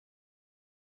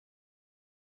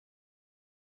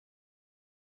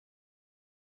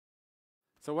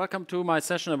So welcome to my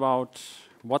session about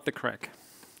what the CRaC,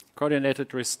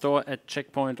 coordinated restore at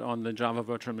checkpoint on the Java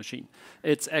virtual machine.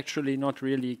 It's actually not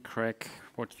really CRaC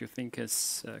what you think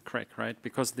is CRaC, right?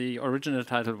 Because the original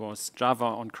title was Java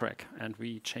on CRaC, and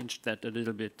we changed that a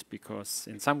little bit because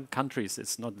in some countries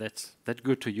it's not that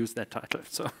good to use that title.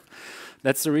 So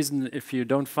that's the reason. If you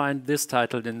don't find this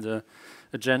title in the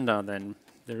agenda, then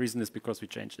the reason is because we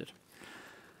changed it.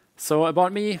 So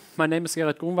about me, my name is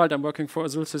Gerrit Grunwald. I'm working for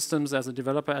Azul Systems as a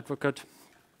developer advocate.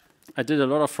 I did a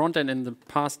lot of front-end in the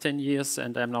past 10 years,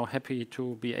 and I'm now happy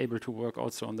to be able to work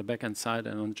also on the back-end side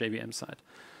and on JVM side.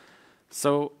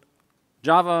 So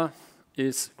Java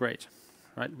is great,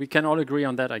 right? We can all agree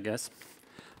on that, I guess.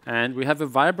 And we have a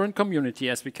vibrant community,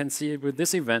 as we can see with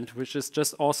this event, which is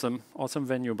just awesome. Awesome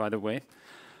venue, by the way.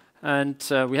 And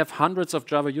we have hundreds of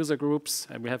Java user groups,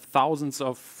 and we have thousands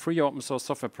of free open source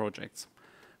software projects,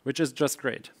 which is just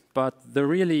great. But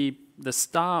the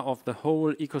star of the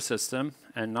whole ecosystem,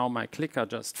 and now my clicker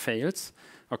just fails,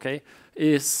 okay,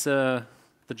 is the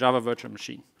Java virtual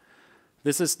machine.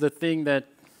 This is the thing that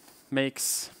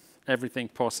makes everything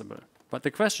possible. But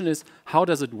the question is, how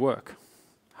does it work?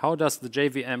 How does the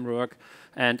JVM work?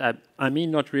 And I mean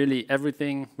not really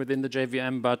everything within the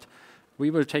JVM, but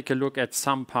we will take a look at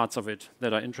some parts of it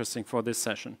that are interesting for this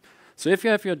session. So if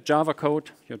you have your Java code,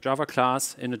 your Java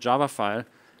class in a Java file,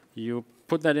 you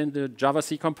put that in the Java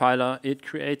C compiler, it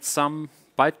creates some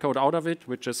bytecode out of it,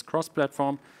 which is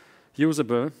cross-platform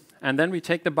usable. And then we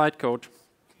take the bytecode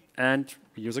and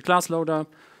we use a class loader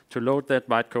to load that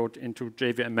bytecode into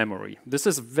JVM memory. This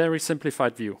is a very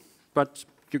simplified view, but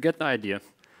you get the idea.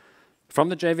 From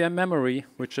the JVM memory,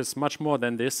 which is much more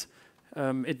than this,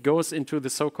 it goes into the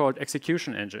so-called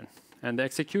execution engine. And the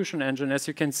execution engine, as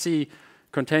you can see,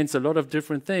 contains a lot of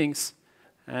different things.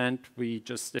 And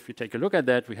if you take a look at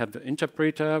that, we have the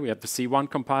interpreter, we have the C1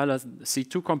 compiler, the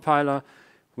C2 compiler,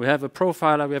 we have a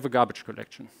profiler, we have a garbage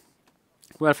collection.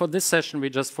 Well, for this session, we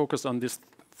just focus on these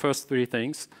first three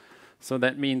things. So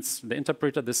that means the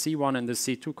interpreter, the C1, and the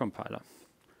C2 compiler.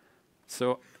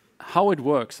 So how it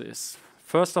works is,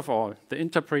 first of all, the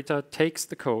interpreter takes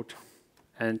the code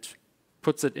and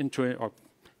puts it into, or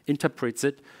interprets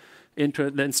it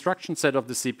into the instruction set of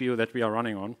the CPU that we are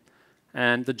running on.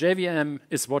 And the JVM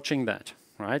is watching that,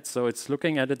 right? So it's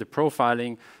looking at it, the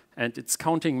profiling, and it's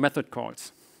counting method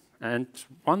calls. And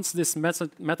once this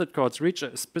method calls reach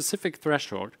a specific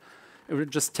threshold, it will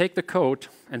just take the code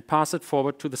and pass it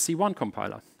forward to the C1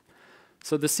 compiler.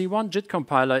 So the C1 JIT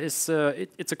compiler is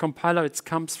it's a compiler. It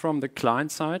comes from the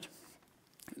client side,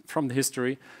 from the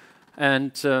history.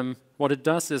 And what it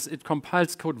does is it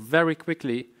compiles code very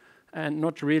quickly and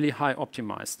not really high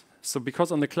optimized. So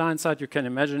because on the client side, you can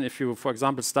imagine if you, for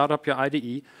example, start up your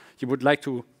IDE, you would like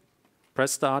to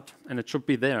press start, and it should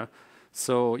be there.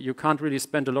 So you can't really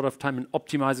spend a lot of time in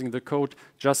optimizing the code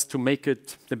just to make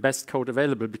it the best code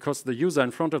available, because the user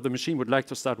in front of the machine would like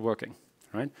to start working,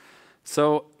 right?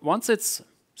 So once it's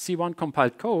C1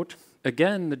 compiled code,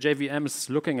 again, the JVM is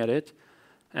looking at it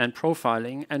and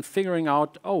profiling and figuring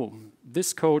out, oh,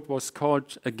 this code was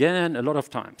called again a lot of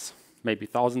times. Maybe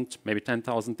 1,000, maybe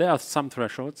 10,000. There are some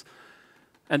thresholds.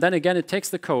 And then again, it takes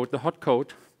the code, the hot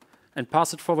code, and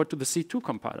passes it forward to the C2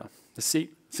 compiler. The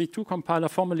C2 compiler,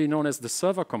 formerly known as the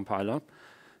server compiler,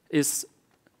 is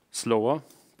slower,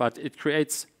 but it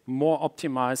creates more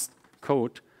optimized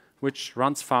code, which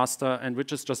runs faster and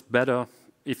which is just better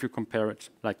if you compare it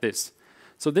like this.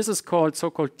 So this is called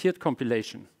so-called tiered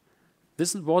compilation.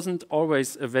 This wasn't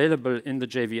always available in the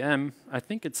JVM. I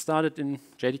think it started in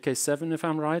JDK 7, if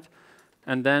I'm right.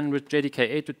 And then with JDK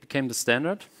 8, it became the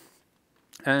standard.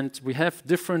 And we have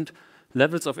different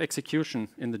levels of execution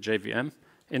in the JVM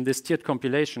in this tiered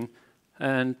compilation.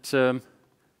 And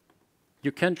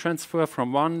you can transfer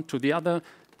from one to the other,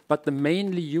 but the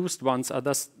mainly used ones are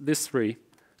these three.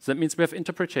 So that means we have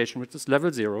interpretation, which is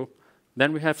level 0.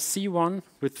 Then we have C1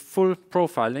 with full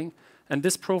profiling. And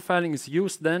this profiling is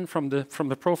used then from the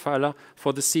profiler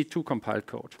for the C2 compiled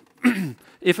code.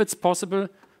 If it's possible,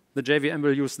 the JVM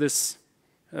will use this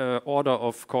order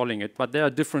of calling it, but there are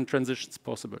different transitions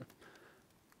possible.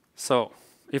 So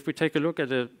if we take a look at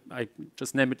I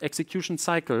just name it execution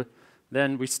cycle,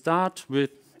 then we start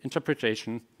with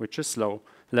interpretation, which is slow,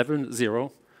 level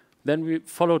 0. Then we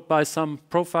followed by some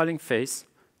profiling phase,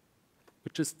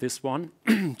 which is this one,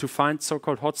 to find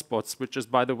so-called hotspots, which is,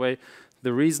 by the way,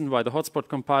 the reason why the hotspot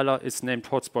compiler is named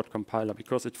hotspot compiler,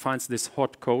 because it finds these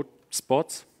hot code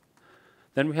spots.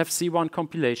 Then we have C1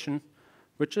 compilation,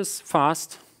 which is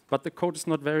fast, but the code is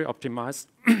not very optimized.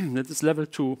 It is level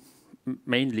 2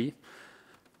 mainly.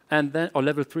 And then, or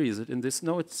level 3, is it in this?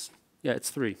 No, it's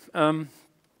 3.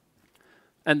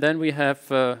 And then we have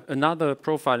another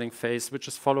profiling phase, which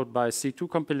is followed by C2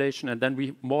 compilation, and then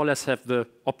we more or less have the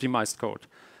optimized code.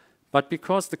 But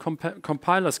because the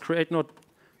compilers create not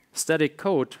static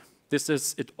code,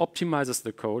 it optimizes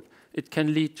the code, it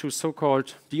can lead to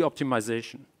so-called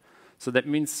de-optimization. So that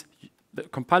means the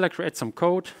compiler creates some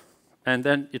code, and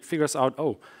then it figures out,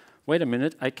 oh, wait a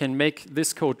minute, I can make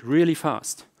this code really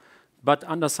fast, but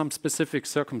under some specific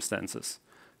circumstances.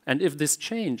 And if this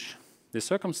change, the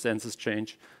circumstances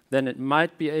change, then it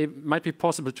might be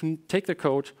possible to take the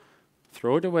code,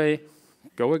 throw it away,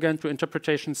 go again to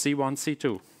interpretation C1,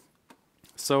 C2.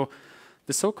 So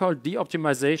the so-called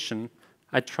de-optimization,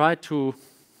 I try to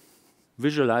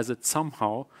visualize it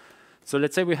somehow. So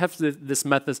let's say we have this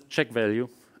method check value,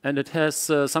 and it has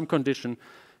some condition.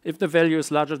 If the value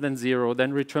is larger than 0,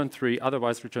 then return 3,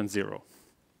 otherwise return 0.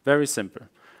 Very simple.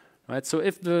 Right? So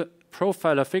if the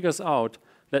profiler figures out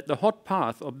that the hot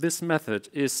path of this method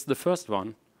is the first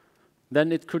one,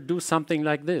 then it could do something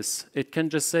like this. It can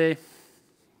just say,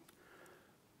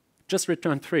 just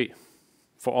return 3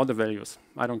 for all the values.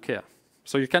 I don't care.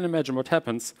 So you can imagine what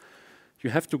happens. You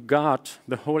have to guard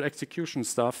the whole execution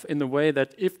stuff in the way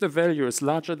that if the value is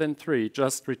larger than 3,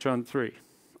 just return 3.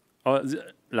 Or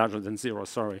larger than 0,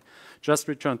 sorry. Just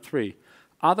return 3.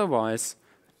 Otherwise,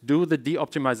 do the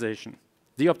de-optimization.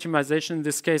 De-optimization in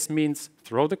this case means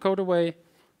throw the code away,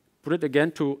 put it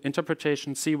again to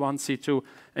interpretation C1, C2,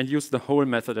 and use the whole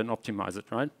method and optimize it,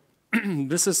 right?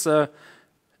 This is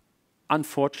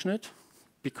unfortunate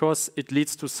because it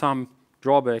leads to some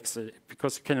drawbacks.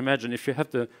 Because you can imagine if you have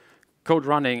the code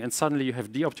running and suddenly you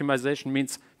have de-optimization,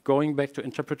 means going back to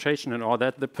interpretation and all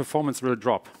that, the performance will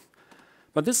drop.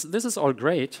 But this is all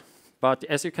great, but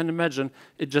as you can imagine,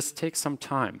 it just takes some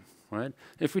time, right?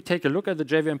 If we take a look at the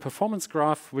JVM performance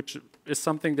graph, which is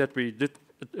something that we did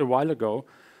a while ago,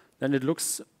 then it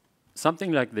looks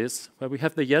something like this, where we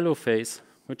have the yellow phase,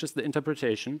 which is the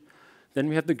interpretation. Then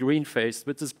we have the green phase,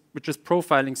 which is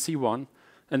profiling C1.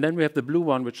 And then we have the blue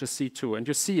one, which is C2. And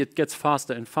you see it gets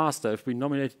faster and faster if we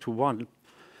nominate it to 1.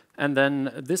 And then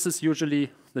this is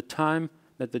usually the time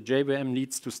that the JVM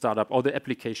needs to start up, or the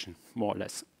application, more or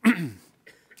less.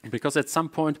 Because at some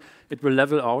point, it will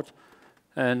level out,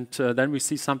 and then we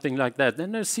see something like that.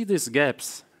 Then I see these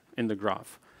gaps in the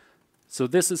graph. So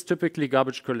this is typically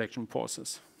garbage collection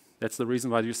pauses. That's the reason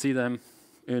why you see them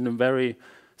in a very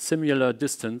similar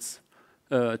distance,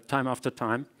 time after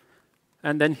time.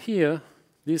 And then here,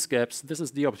 these gaps, this is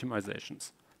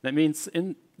de-optimizations. That means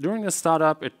during the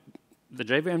startup, the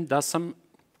JVM does some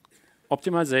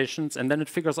optimizations, and then it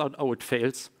figures out, oh, it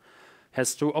fails,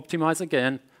 has to optimize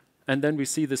again, and then we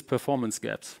see these performance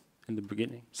gaps in the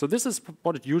beginning. So this is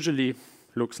what it usually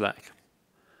looks like.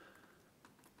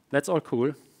 That's all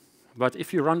cool. But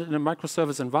if you run it in a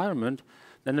microservice environment,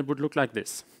 then it would look like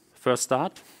this. First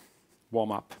start,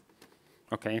 warm up.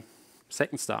 Okay.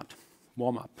 Second start,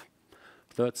 warm up.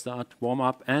 Third start, warm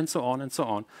up, and so on and so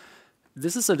on.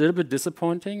 This is a little bit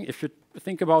disappointing. If you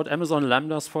think about Amazon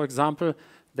Lambdas, for example,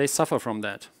 they suffer from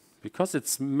that because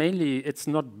it's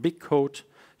not big code.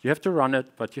 You have to run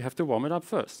it, but you have to warm it up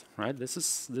first, right? This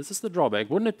is the drawback.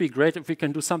 Wouldn't it be great if we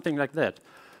can do something like that?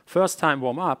 First time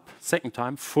warm up, second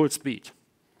time full speed.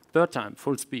 Third time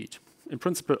full speed. In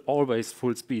principle, always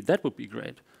full speed. That would be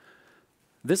great.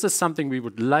 This is something we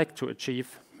would like to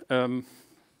achieve,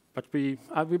 but we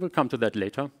will come to that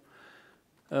later.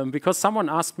 Because someone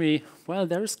asked me, well,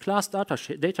 there is class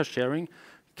data sharing.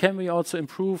 Can we also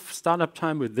improve startup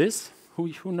time with this?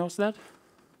 Who knows that?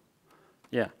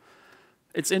 Yeah.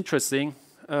 It's interesting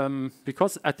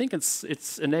because I think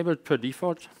it's enabled per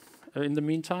default in the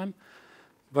meantime.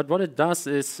 But what it does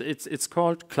is it's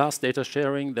called class data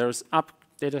sharing. There's up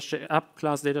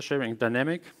class data sharing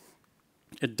dynamic.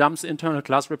 It dumps internal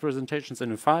class representations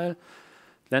in a file.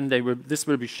 Then this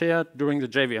will be shared during the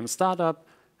JVM startup.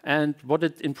 And what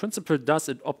it in principle does,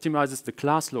 it optimizes the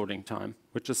class loading time,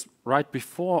 which is right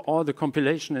before all the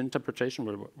compilation and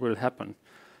interpretation will happen.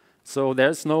 So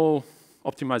there's no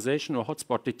optimization or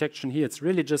hotspot detection here. It's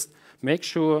really just make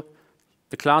sure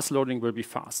the class loading will be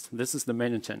fast. This is the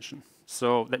main intention.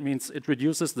 So that means it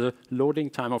reduces the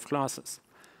loading time of classes,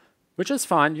 which is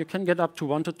fine. You can get up to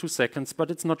 1 to 2 seconds,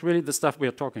 but it's not really the stuff we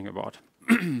are talking about.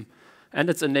 And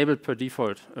it's enabled per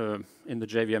default in the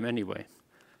JVM anyway.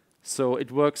 So it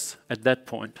works at that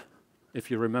point, if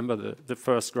you remember the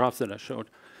first graph that I showed.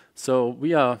 So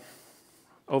we are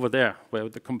over there, where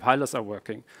the compilers are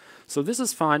working. So this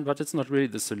is fine, but it's not really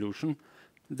the solution.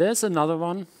 There's another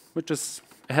one, which is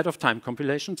ahead of time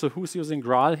compilation. So who's using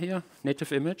Graal here,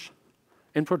 native image,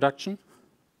 in production?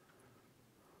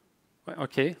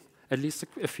 Okay, at least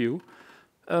a few.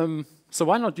 So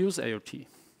why not use AOT?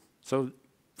 So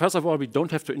first of all, we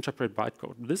don't have to interpret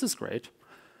bytecode. This is great.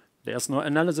 There's no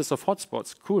analysis of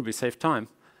hotspots. Cool, we save time.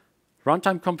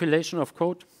 Runtime compilation of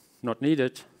code, not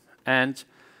needed. And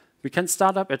we can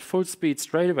start up at full speed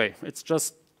straight away. It's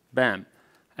just bam.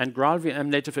 And GraalVM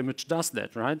native image does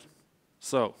that, right?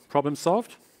 So, problem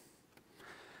solved?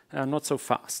 Not so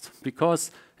fast.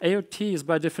 Because AOT is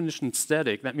by definition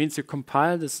static. That means you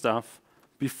compile the stuff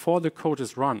before the code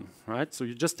is run, right? So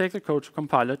you just take the code,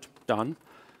 compile it, done.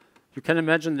 You can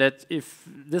imagine that if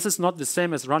this is not the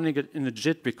same as running it in a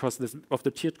JIT because of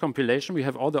the tiered compilation, we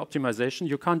have all the optimization,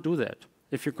 you can't do that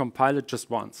if you compile it just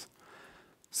once.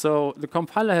 So the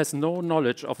compiler has no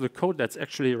knowledge of the code that's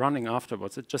actually running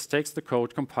afterwards. It just takes the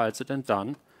code, compiles it, and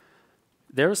done.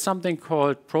 There is something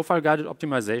called profile-guided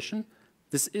optimization.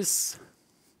 This is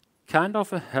kind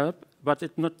of a help, but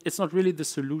it's not really the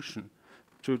solution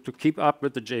to keep up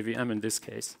with the JVM in this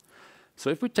case. So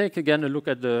if we take again a look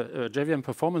at the JVM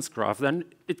performance graph, then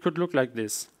it could look like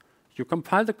this. You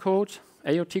compile the code,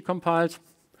 AOT compiled,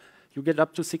 you get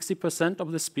up to 60%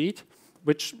 of the speed,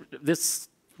 which this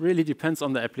really depends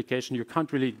on the application. You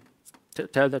can't really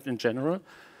tell that in general.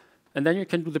 And then you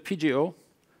can do the PGO,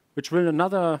 which will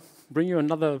bring you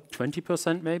another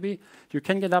 20% maybe. You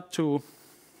can get up to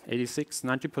 86,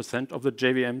 90% of the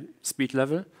JVM speed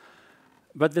level.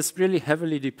 But this really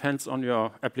heavily depends on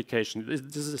your application.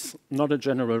 This is not a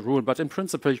general rule, but in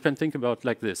principle, you can think about it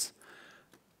like this.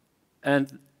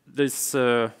 And this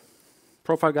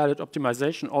profile-guided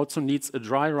optimization also needs a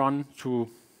dry run to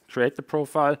create the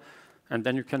profile, and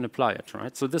then you can apply it,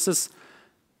 right? So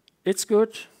it's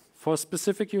good for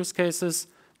specific use cases,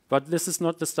 but this is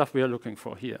not the stuff we are looking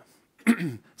for here.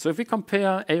 So if we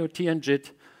compare AOT and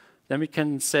JIT, then we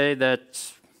can say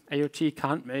that AOT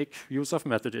can't make use of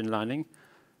method inlining.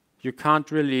 You can't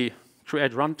really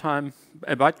create runtime,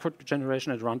 a bytecode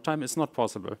generation at runtime is not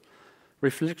possible.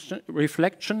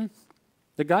 Reflection,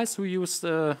 the guys who use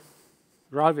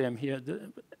GraalVM here,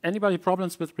 anybody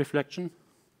problems with reflection?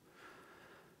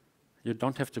 You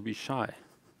don't have to be shy.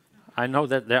 I know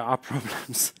that there are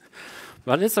problems,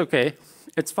 but it's okay.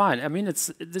 It's fine. I mean,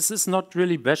 this is not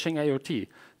really bashing AOT.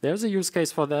 There's a use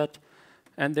case for that,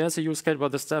 and there's a use case for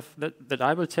the stuff that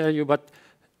I will tell you, but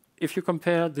if you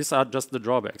compare, these are just the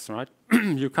drawbacks, right?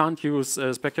 You can't use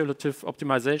speculative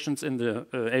optimizations in the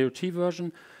AOT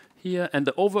version here, and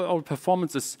the overall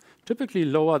performance is typically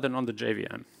lower than on the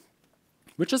JVM,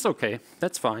 which is okay.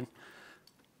 That's fine.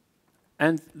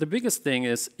 And the biggest thing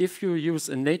is, if you use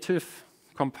a native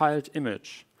compiled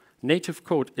image, native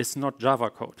code is not Java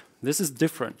code. This is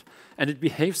different, and it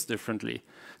behaves differently.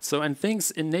 So, and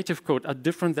things in native code are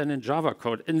different than in Java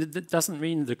code. And it doesn't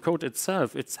mean the code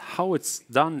itself, it's how it's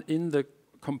done in the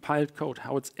compiled code,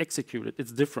 how it's executed,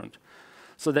 it's different.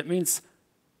 So that means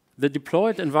the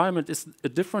deployed environment is a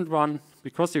different one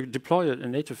because you deploy a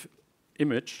native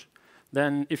image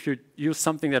than if you use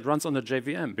something that runs on the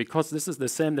JVM, because this is the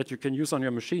same that you can use on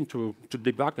your machine to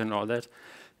debug and all that.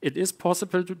 It is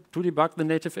possible to debug the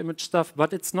native image stuff,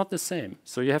 but it's not the same.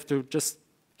 So you have to just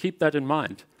keep that in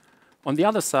mind. On the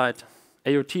other side,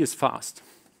 AOT is fast.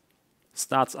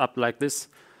 Starts up like this.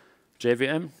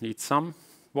 JVM needs some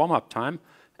warm-up time.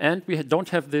 And we don't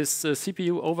have this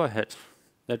CPU overhead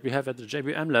that we have at the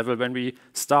JVM level when we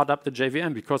start up the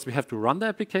JVM, because we have to run the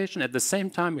application. At the same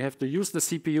time, we have to use the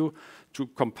CPU to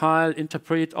compile,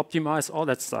 interpret, optimize, all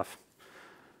that stuff.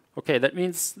 OK, that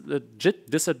means the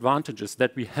JIT disadvantages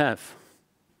that we have.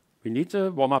 We need a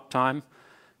warm-up time,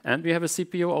 and we have a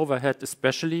CPU overhead,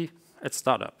 especially at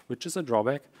startup, which is a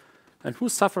drawback. And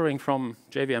who's suffering from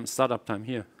JVM startup time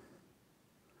here?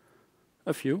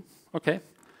 A few, OK.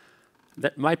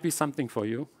 That might be something for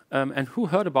you. And who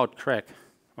heard about CRaC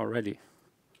already?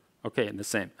 OK, the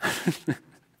same.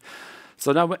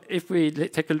 So now if we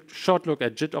take a short look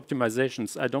at JIT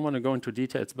optimizations, I don't want to go into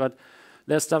details, but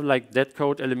there's stuff like dead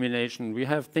code elimination. We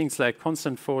have things like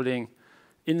constant folding,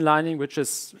 inlining, which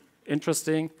is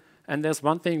interesting. And there's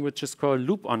one thing which is called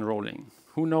loop unrolling.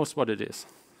 Who knows what it is?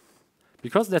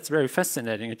 Because that's very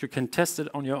fascinating, and you can test it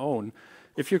on your own.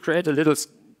 If you create a little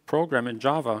program in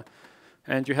Java,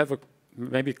 and you have a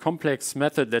maybe complex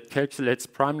method that calculates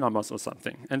prime numbers or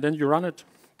something, and then you run it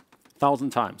 1,000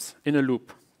 times in a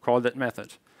loop, call that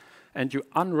method, and you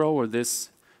unroll this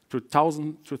to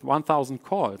 1,000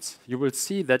 calls, you will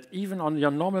see that even on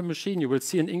your normal machine, you will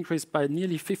see an increase by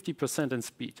nearly 50% in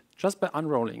speed, just by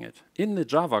unrolling it in the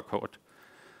Java code.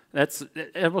 I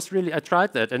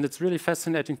tried that, and it's really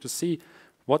fascinating to see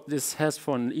what this has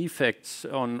for an effect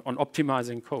on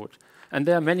optimizing code. And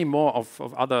there are many more of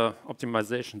other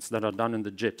optimizations that are done in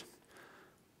the JIT.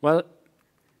 Well,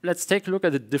 let's take a look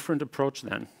at a different approach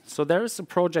then. So there is a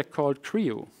project called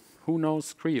CREU. Who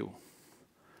knows CREU?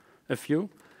 a few.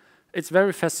 It's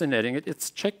very fascinating.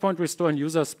 It's checkpoint restore in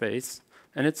user space,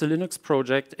 and it's a Linux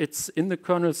project. It's in the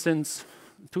kernel since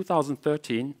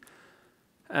 2013,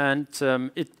 and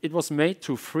it was made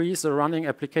to freeze a running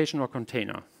application or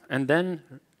container, and then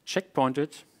checkpoint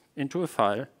it into a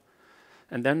file,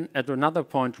 and then at another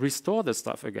point restore the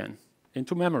stuff again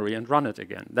into memory and run it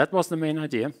again. That was the main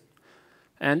idea.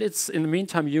 And it's in the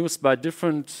meantime used by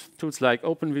different tools like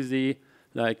OpenVZ,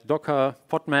 like Docker,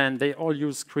 Podman. They all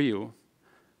use CRaC.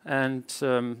 And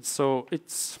so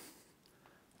it's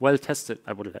well tested,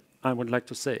 I would like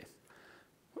to say.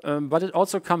 But it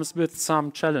also comes with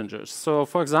some challenges. So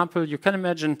for example, you can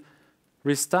imagine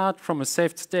restart from a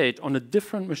saved state on a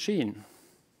different machine.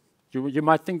 You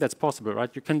might think that's possible, right?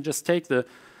 You can just take the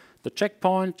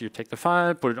checkpoint, you take the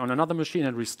file, put it on another machine,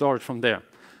 and restore it from there.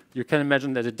 You can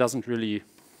imagine that it doesn't really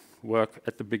work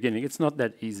at the beginning. It's not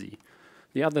that easy.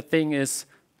 The other thing is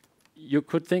you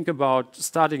could think about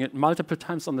starting it multiple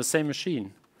times on the same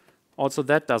machine. Also,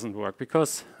 that doesn't work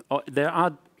because there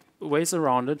are ways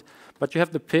around it, but you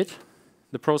have the PID,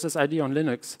 the process ID on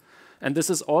Linux, and this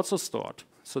is also stored.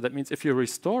 So that means if you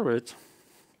restore it,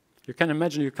 you can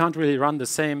imagine you can't really run the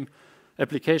same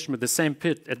application with the same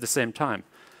PID at the same time.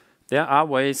 There are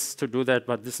ways to do that,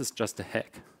 but this is just a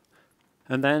hack.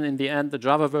 And then in the end, the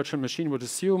Java virtual machine would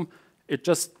assume it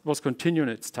just was continuing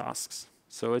its tasks.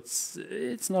 So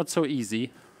it's not so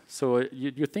easy. So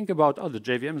you think about, oh, the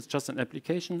JVM is just an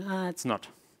application. It's not.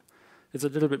 It's a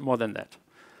little bit more than that.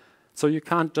 So you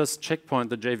can't just checkpoint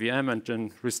the JVM and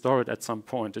then restore it at some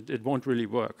point. It won't really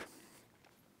work.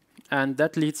 And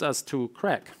that leads us to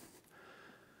CRaC.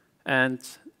 And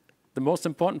the most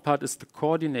important part is the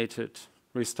coordinated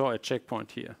restore at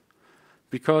checkpoint here.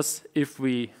 Because if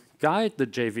we guide the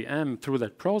JVM through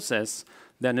that process,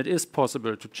 then it is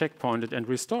possible to checkpoint it and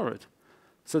restore it.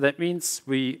 So that means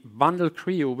we bundle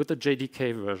CRaC with the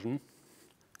JDK version,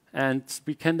 and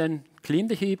we can then clean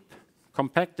the heap,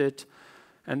 compact it,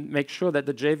 and make sure that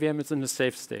the JVM is in a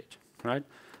safe state, right?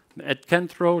 It can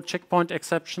throw checkpoint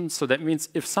exceptions, so that means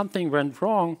if something went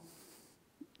wrong,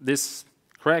 this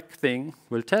CRaC thing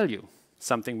will tell you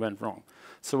something went wrong.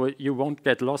 So you won't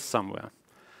get lost somewhere.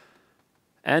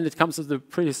 And it comes with a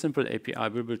pretty simple API.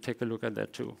 We will take a look at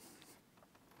that too.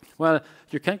 Well,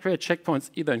 you can create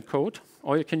checkpoints either in code,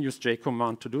 or you can use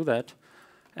jcommand to do that.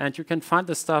 And you can find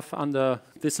the stuff under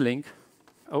this link,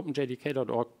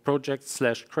 openjdk.org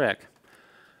project/CRaC.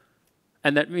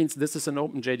 And that means this is an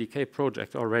OpenJDK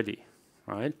project already,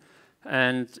 right?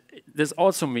 And this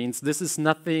also means this is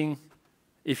nothing.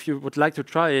 If you would like to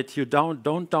try it, you don't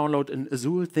download an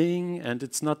Azul thing, and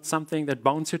it's not something that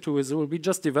bounds you to Azul. We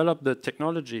just developed the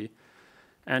technology,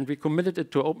 and we committed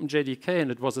it to OpenJDK,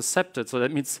 and it was accepted. So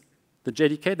that means the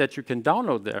JDK that you can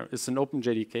download there is an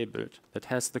OpenJDK build that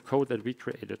has the code that we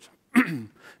created.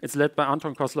 It's led by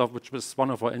Anton Kozlov, which was one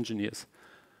of our engineers.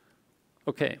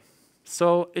 Okay,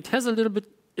 so it's a little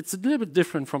bit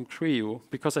different from CRaC,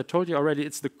 because I told you already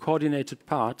it's the coordinated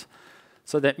part.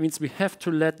 So that means we have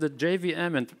to let the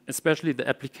JVM and especially the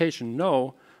application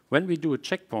know when we do a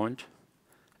checkpoint.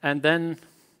 And then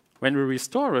when we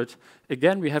restore it,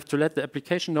 again, we have to let the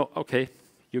application know, OK,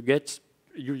 you get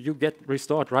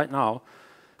restored right now.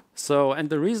 So, and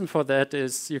the reason for that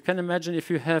is you can imagine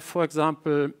if you have, for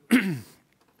example,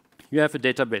 you have a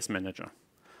database manager.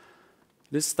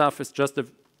 This stuff is just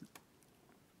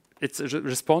it's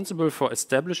responsible for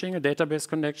establishing a database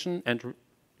connection and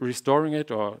restoring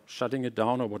it or shutting it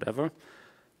down or whatever.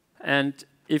 And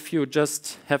if you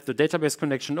just have the database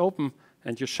connection open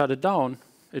and you shut it down,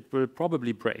 it will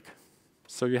probably break.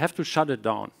 So you have to shut it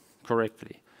down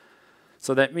correctly.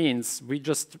 So that means we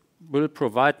just will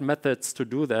provide methods to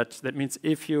do that. That means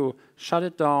if you shut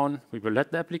it down, we will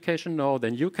let the application know,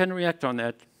 then you can react on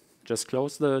that, just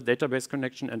close the database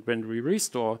connection, and when we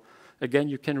restore, again,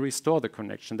 you can restore the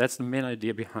connection. That's the main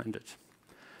idea behind it.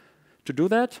 To do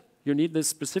that, you need this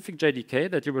specific JDK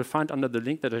that you will find under the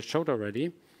link that I showed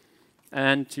already.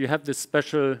 And you have this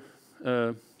special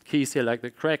keys here, like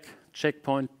the CRaC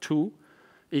checkpoint 2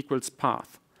 equals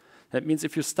path. That means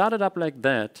if you start it up like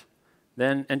that,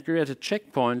 then and create a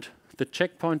checkpoint, the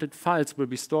checkpointed files will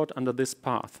be stored under this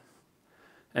path.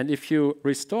 And if you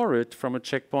restore it from a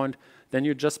checkpoint, then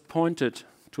you just point it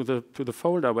to the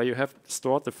folder where you have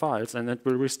stored the files, and it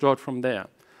will restore it from there.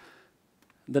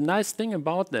 The nice thing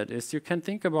about that is you can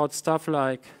think about stuff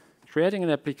like creating an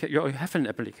application. You have an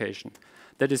application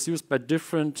that is used by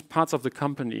different parts of the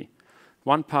company.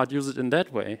 One part uses it in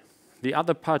that way. The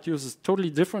other part uses a totally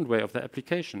different way of the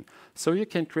application. So you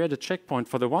can create a checkpoint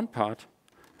for the one part,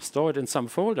 store it in some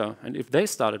folder, and if they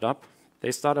start it up,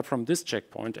 they start up from this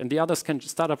checkpoint, and the others can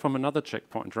start up from another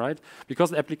checkpoint, right? Because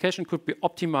the application could be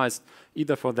optimized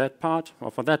either for that part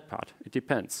or for that part. It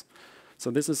depends.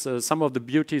 So this is some of the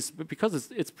beauties,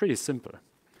 because it's pretty simple.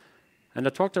 And I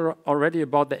talked already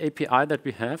about the API that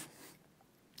we have.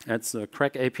 That's a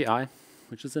CRaC API,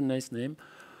 which is a nice name.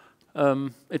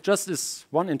 It just is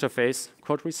one interface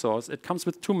called resource. It comes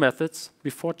with two methods,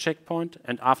 before checkpoint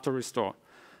and after restore.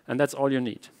 And that's all you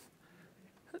need.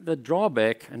 The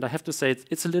drawback, and I have to say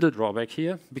it's a little drawback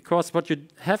here, because what you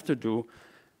have to do,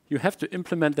 you have to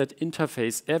implement that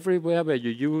interface everywhere where you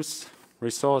use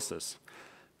resources.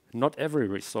 Not every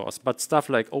resource, but stuff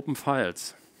like open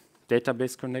files,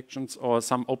 database connections, or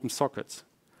some open sockets.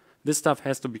 This stuff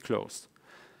has to be closed.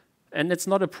 And it's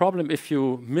not a problem if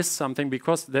you miss something,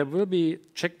 because there will be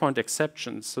checkpoint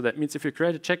exceptions. So that means if you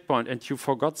create a checkpoint and you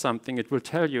forgot something, it will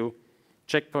tell you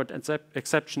checkpoint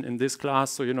exception in this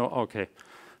class, so you know, okay,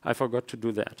 I forgot to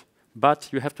do that. But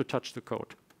you have to touch the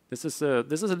code. This is a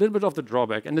little bit of the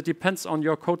drawback, and it depends on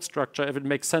your code structure if it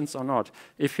makes sense or not.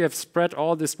 If you have spread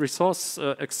all this resource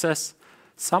access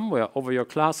somewhere over your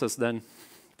classes, then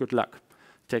good luck.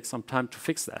 Take some time to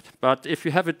fix that. But if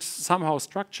you have it somehow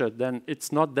structured, then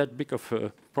it's not that big of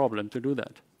a problem to do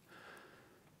that.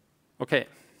 Okay,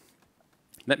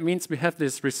 that means we have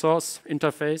this resource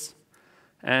interface,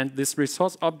 and these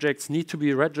resource objects need to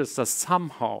be registered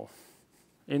somehow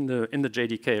in the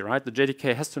JDK, right? The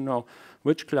JDK has to know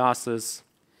which classes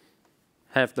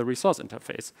have the resource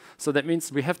interface. So that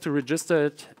means we have to register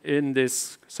it in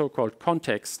this so-called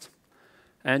context.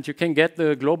 And you can get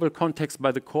the global context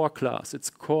by the core class. It's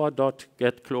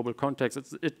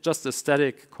core.getGlobalContext. It's just a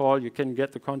static call. You can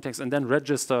get the context and then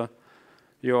register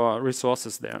your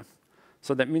resources there.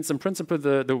 So that means in principle,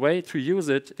 the way to use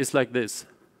it is like this.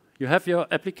 You have your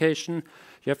application,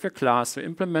 you have your class, you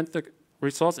implement the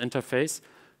resource interface,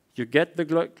 you get the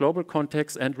global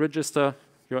context and register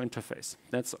your interface.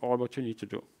 That's all what you need to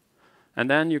do. And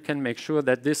then you can make sure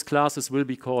that these classes will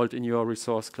be called in your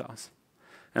resource class.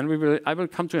 And I will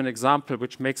come to an example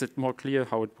which makes it more clear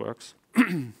how it works.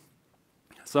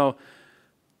 So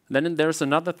then there's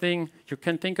another thing. You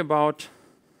can think about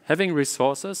having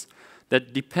resources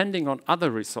that depending on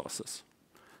other resources.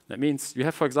 That means you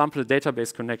have, for example, a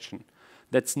database connection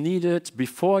that's needed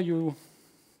before you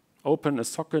open a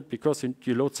socket because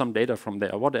you load some data from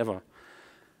there, whatever.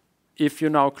 If you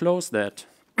now close that,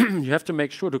 you have to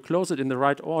make sure to close it in the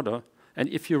right order. And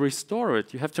if you restore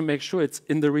it, you have to make sure it's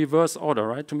in the reverse order,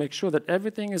 right? To make sure that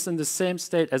everything is in the same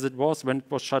state as it was when it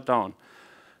was shut down.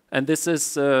 And this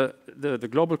is the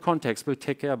global context will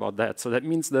take care about that. So that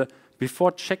means the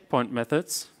before checkpoint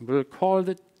methods will call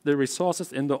the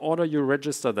resources in the order you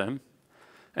register them.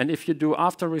 And if you do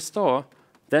after restore,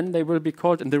 then they will be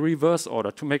called in the reverse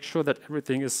order to make sure that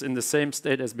everything is in the same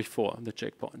state as before the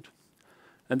checkpoint.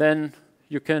 And then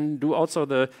you can do also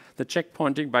the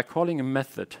checkpointing by calling a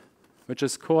method, which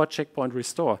is core checkpoint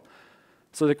restore.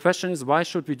 So the question is, why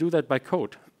should we do that by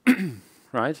code,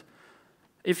 right?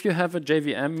 If you have a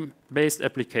JVM-based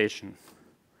application,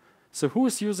 so who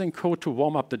is using code to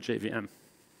warm up the JVM?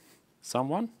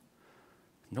 Someone?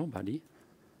 Nobody.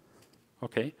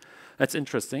 Okay, that's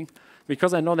interesting,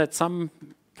 because I know that some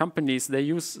companies, they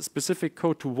use specific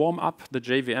code to warm up the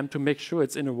JVM to make sure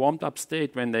it's in a warmed up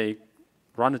state when they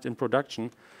run it in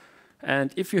production.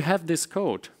 And if you have this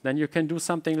code, then you can do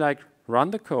something like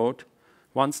run the code.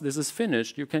 Once this is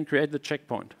finished, you can create the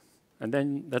checkpoint. And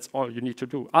then that's all you need to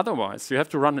do. Otherwise, you have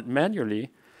to run it manually,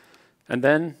 and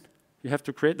then you have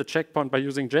to create the checkpoint by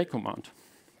using J-command.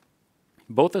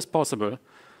 Both is possible,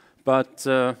 but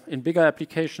in bigger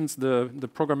applications, the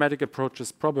programmatic approach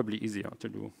is probably easier to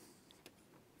do.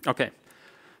 Okay,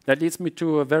 that leads me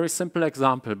to a very simple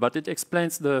example, but it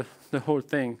explains the whole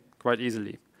thing quite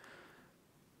easily.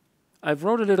 I've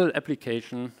wrote a little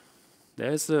application.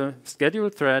 There's a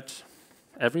scheduled thread.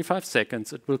 Every 5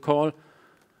 seconds, it will call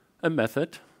a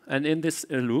method, and in this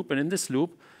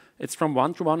loop, it's from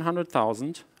 1 to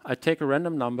 100,000. I take a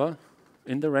random number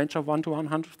in the range of 1 to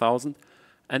 100,000,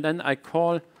 and then I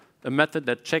call a method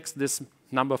that checks this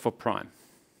number for prime.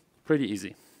 Pretty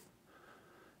easy.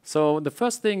 So the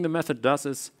first thing the method does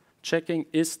is checking,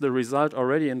 is the result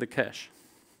already in the cache?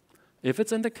 If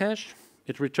it's in the cache,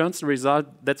 it returns the result.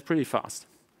 That's pretty fast.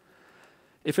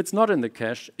 If it's not in the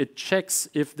cache, it checks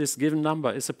if this given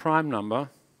number is a prime number.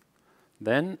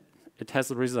 Then it has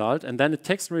the result, and then it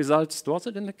takes the result, stores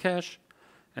it in the cache,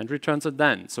 and returns it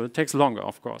then. So it takes longer,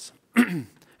 of course.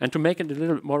 And to make it a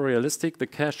little bit more realistic, the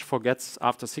cache forgets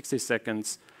after 60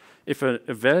 seconds. If a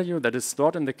value that is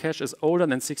stored in the cache is older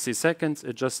than 60 seconds,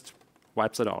 it just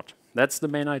wipes it out. That's the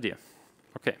main idea.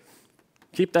 Okay.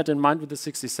 Keep that in mind with the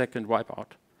 60-second wipeout.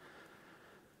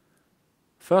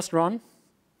 First run,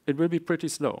 it will be pretty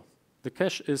slow. The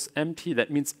cache is empty.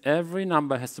 That means every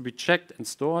number has to be checked and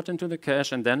stored into the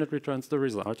cache, and then it returns the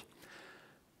result.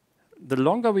 The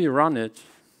longer we run it,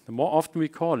 the more often we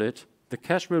call it, the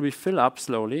cache will be filled up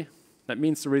slowly. That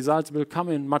means the results will come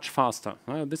in much faster.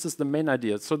 This is the main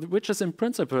idea. So which is in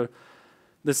principle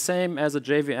the same as a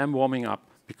JVM warming up,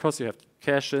 because you have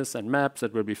caches and maps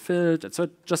that will be filled. And so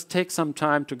it just takes some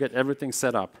time to get everything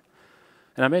set up.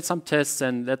 And I made some tests,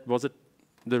 and that was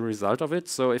the result of it.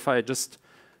 So if I just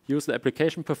use the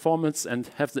application performance and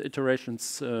have the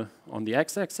iterations on the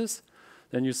x-axis,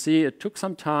 then you see it took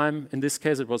some time. In this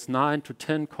case, it was 9 to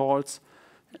 10 calls,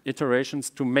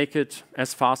 iterations, to make it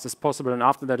as fast as possible. And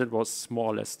after that, it was more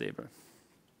or less stable.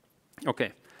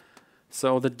 OK,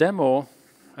 so the demo,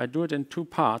 I do it in 2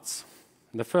 parts.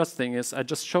 The first thing is I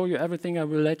just show you everything I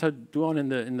will later do on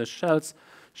in the shells,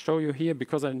 show you here,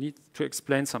 because I need to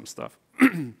explain some stuff.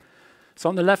 So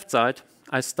on the left side,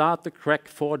 I start the CRaC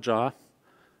 4 jar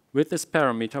with this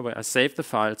parameter where I save the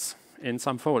files in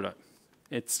some folder.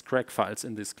 It's CRaC files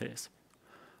in this case.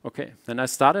 OK, then I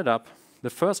start it up. The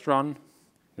first run,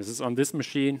 this is on this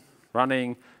machine,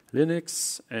 running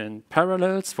Linux and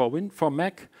Parallels for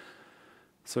Mac.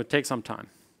 So it takes some time.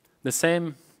 The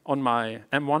same on my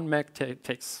M1 Mac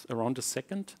takes around a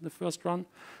second, the first run.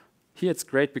 Here it's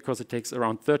great because it takes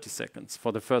around 30 seconds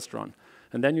for the first run.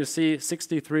 And then you see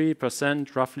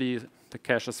 63% roughly the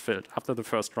cache is filled after the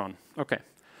first run. OK.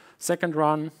 Second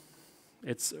run,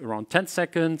 it's around 10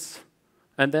 seconds.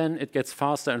 And then it gets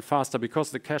faster and faster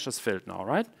because the cache is filled now,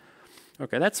 right?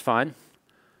 OK, that's fine.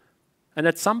 And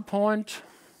at some point,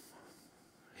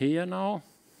 here now,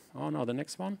 oh no, the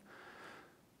next one.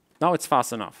 Now it's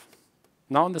fast enough.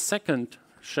 Now in the second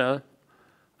shell,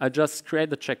 I just create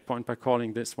the checkpoint by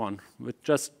calling this one with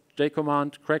just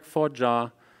jcommand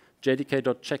CRaC4jar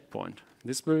jdk.checkpoint.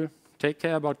 This will take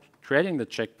care about creating the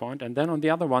checkpoint, and then on the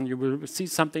other one you will see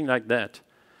something like that.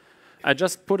 I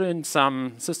just put in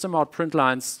some system out print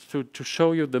lines to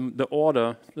show you the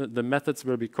order the methods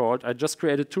will be called. I just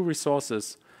created 2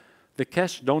 resources. The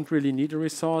cache don't really need a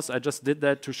resource. I just did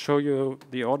that to show you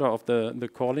the order of the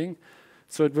calling.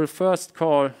 So it will first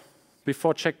call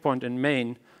before checkpoint in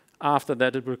main. After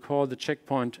that, it will call the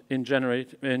checkpoint in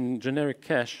generic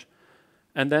cache.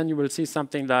 And then you will see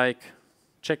something like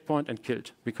checkpoint and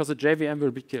killed, because the JVM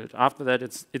will be killed. After that,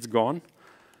 it's gone,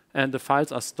 and the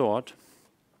files are stored.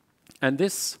 And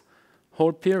this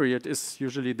whole period is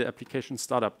usually the application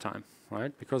startup time,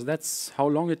 right? Because that's how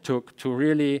long it took to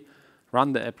really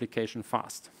run the application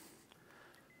fast.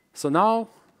 So now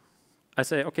I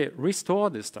say, OK, restore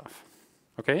this stuff,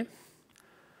 OK?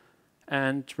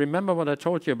 And remember what I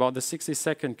told you about the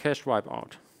 60-second cache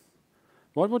wipeout.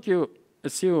 What would you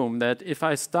assume that if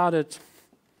I started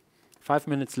 5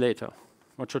 minutes later,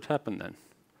 what should happen then?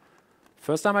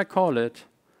 First time I call it,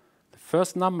 the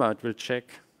first number it will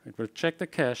check the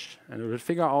cache, and it will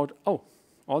figure out, oh,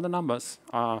 all the numbers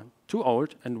are too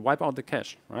old, and wipe out the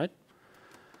cache, right?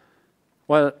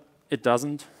 Well, it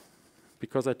doesn't,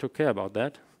 because I took care about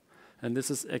that. And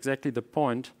this is exactly the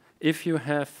point. If you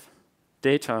have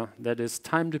data that is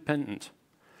time dependent,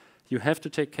 you have to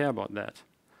take care about that.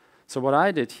 So what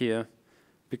I did here,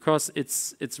 because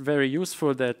it's very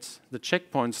useful that the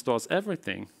checkpoint stores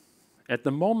everything, at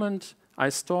the moment I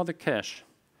store the cache,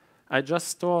 I just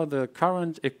store the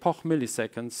current epoch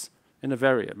milliseconds in a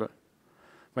variable.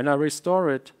 When I restore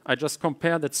it, I just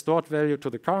compare that stored value to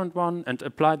the current one and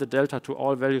apply the delta to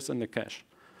all values in the cache.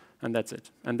 And that's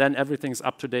it. And then everything's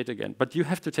up to date again. But you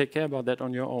have to take care about that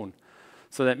on your own.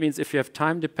 So that means if you have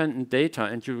time-dependent data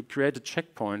and you create a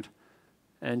checkpoint,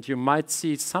 and you might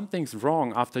see something's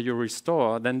wrong after you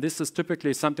restore, then this is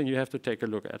typically something you have to take a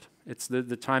look at. It's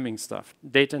the timing stuff.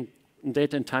 Data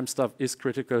and time stuff is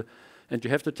critical, and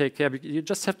you have to take care. You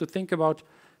just have to think about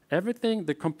everything,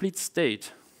 the complete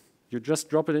state. You just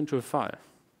drop it into a file.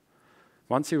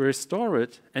 Once you restore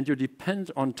it, and you depend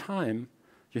on time,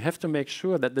 you have to make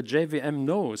sure that the JVM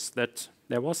knows that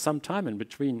there was some time in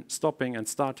between stopping and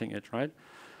starting it, right?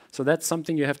 So that's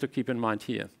something you have to keep in mind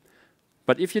here.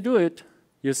 But if you do it,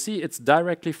 you see it's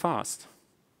directly fast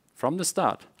from the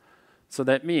start. So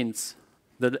that means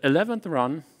the 11th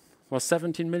run was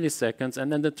 17 milliseconds,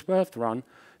 and then the 12th run,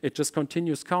 it just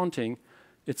continues counting.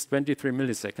 It's 23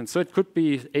 milliseconds. So it could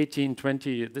be 18,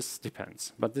 20, this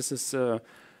depends. But this is,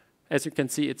 as you can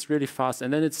see, it's really fast,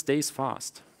 and then it stays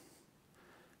fast.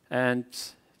 And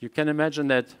you can imagine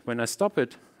that when I stop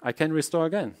it, I can restore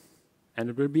again, and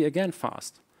it will be again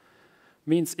fast.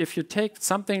 Means if you take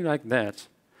something like that,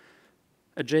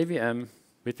 a JVM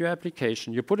with your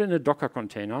application, you put in a Docker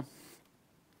container,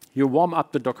 you warm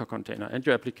up the Docker container and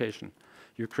your application.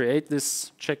 You create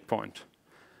this checkpoint.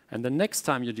 And the next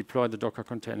time you deploy the Docker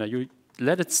container, you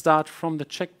let it start from the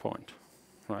checkpoint,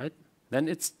 right? Then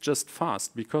it's just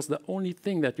fast, because the only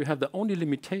thing that you have, the only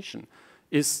limitation,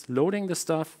 is loading the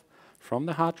stuff from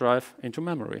the hard drive into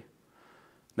memory.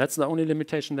 That's the only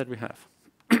limitation that we have,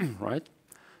 right?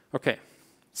 Okay,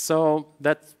 so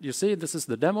that, you see, this is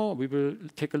the demo. We will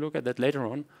take a look at that later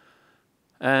on.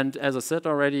 And as I said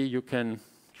already, you can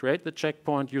create the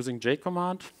checkpoint using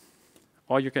J-command,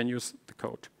 or you can use the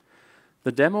code.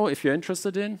 The demo, if you're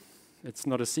interested in, it's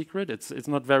not a secret, it's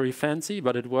not very fancy,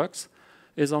 but it works,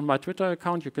 is on my Twitter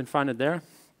account. You can find it there.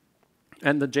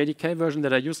 And the JDK version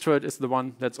that I used for it is the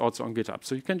one that's also on GitHub.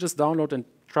 So you can just download and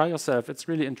try yourself. It's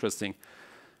really interesting.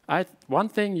 One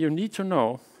thing you need to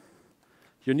know,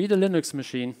 you need a Linux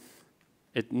machine.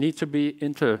 It needs to be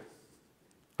Intel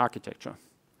architecture,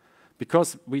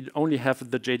 because we only have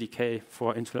the JDK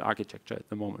for Intel architecture at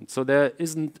the moment. So there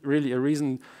isn't really a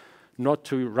reason not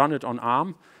to run it on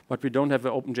ARM, but we don't have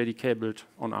an OpenJDK built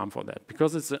on ARM for that.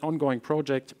 Because it's an ongoing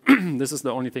project, this is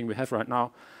the only thing we have right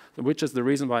now, which is the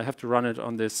reason why I have to run it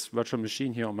on this virtual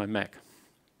machine here on my Mac.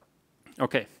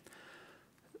 Okay,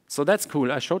 so that's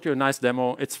cool. I showed you a nice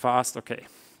demo. It's fast. Okay,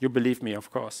 you believe me, of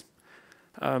course.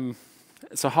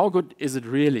 So how good is it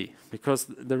really? Because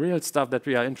the real stuff that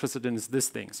we are interested in is these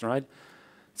things, right?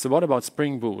 So what about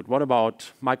Spring Boot? What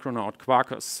about Micronaut,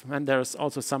 Quarkus? And there's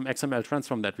also some XML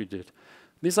transform that we did.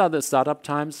 These are the startup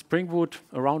times. Spring Boot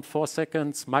around 4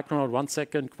 seconds, Micronaut 1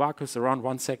 second, Quarkus around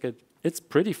 1 second. It's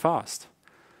pretty fast.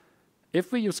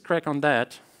 If we use CRaC on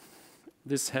that,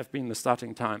 this have been the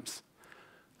starting times.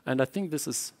 And I think this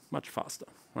is much faster,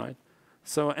 right?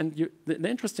 So, and the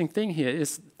interesting thing here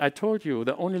is, I told you,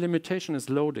 the only limitation is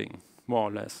loading, more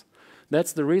or less.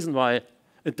 That's the reason why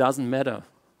it doesn't matter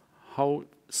how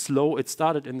slow it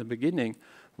started in the beginning.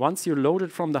 Once you load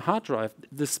it from the hard drive,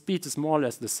 the speed is more or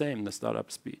less the same, the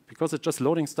startup speed, because it's just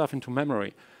loading stuff into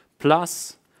memory.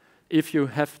 Plus, if you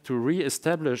have to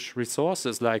re-establish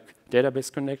resources like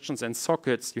database connections and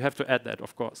sockets, you have to add that,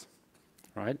 of course,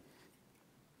 right?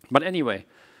 But anyway,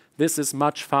 this is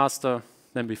much faster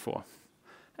than before.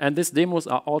 And these demos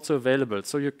are also available.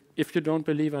 So if you don't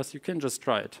believe us, you can just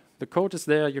try it. The code is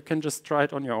there. You can just try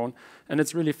it on your own. And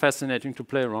it's really fascinating to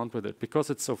play around with it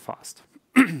because it's so fast.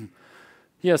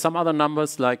 Here are some other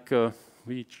numbers, like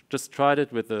we just tried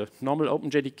it with the normal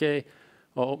OpenJDK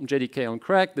or OpenJDK on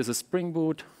CRaC. This is Spring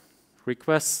Boot,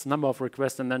 requests, number of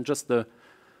requests, and then just the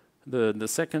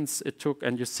seconds it took.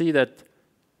 And you see that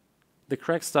the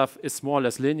CRaC stuff is more or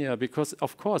less linear because,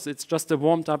 of course, it's just a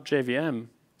warmed up JVM.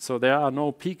 So there are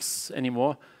no peaks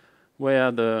anymore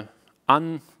where the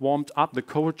unwarmed up, the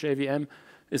cold JVM,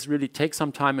 is really take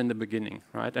some time in the beginning,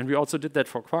 right? And we also did that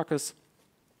for Quarkus,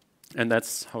 and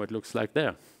that's how it looks like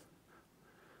there.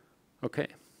 Okay,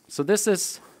 so this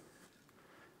is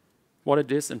what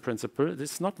it is in principle.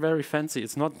 It's not very fancy.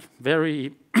 It's not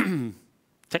very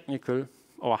technical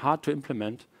or hard to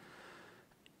implement.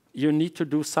 You need to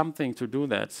do something to do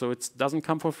that. So it doesn't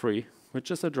come for free, which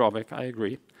is a drawback, I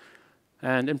agree.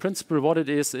 And in principle, what it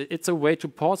is, it's a way to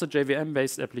pause a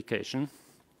JVM-based application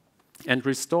and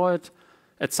restore it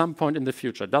at some point in the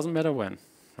future. Doesn't matter when,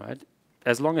 right?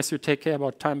 As long as you take care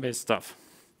about time-based stuff.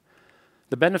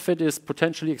 The benefit is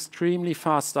potentially extremely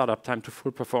fast startup time to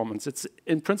full performance. It's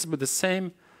in principle the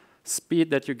same speed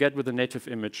that you get with a native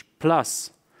image. Plus,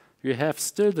 you have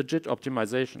still the JIT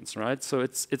optimizations, right? So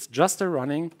it's just a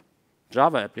running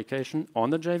Java application on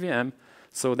the JVM.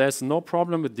 So there's no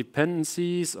problem with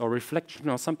dependencies or reflection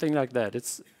or something like that.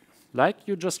 It's like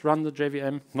you just run the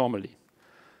JVM normally.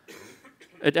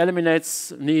 It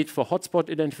eliminates need for hotspot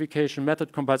identification,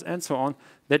 method compilers, and so on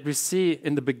that we see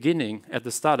in the beginning at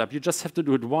the startup. You just have to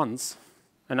do it once,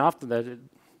 and after that,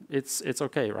 it's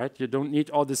okay, right? You don't need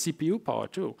all the CPU power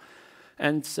too.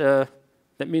 And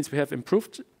that means we have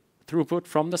improved throughput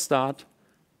from the start,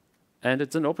 and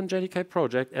it's an OpenJDK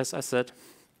project, as I said,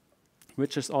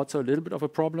 which is also a little bit of a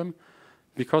problem,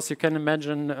 because you can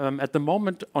imagine at the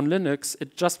moment on Linux,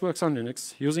 it just works on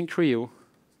Linux using Creo,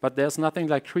 but there's nothing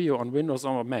like Creo on Windows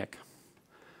or Mac.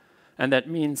 And that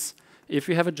means if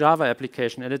you have a Java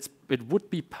application and it would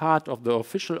be part of the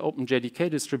official OpenJDK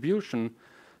distribution,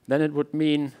 then it would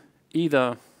mean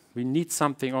either we need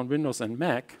something on Windows and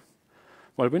Mac.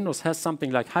 Well, Windows has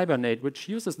something like Hibernate, which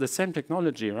uses the same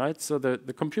technology, right? So the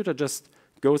computer just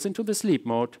goes into the sleep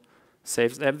mode,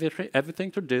 saves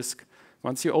everything to disk.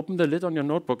 Once you open the lid on your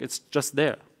notebook, it's just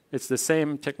there. It's the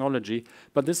same technology,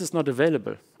 but this is not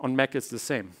available. On Mac, it's the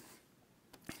same.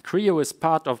 Creo is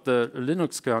part of the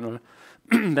Linux kernel.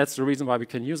 That's the reason why we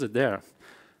can use it there.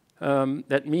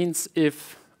 That means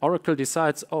if Oracle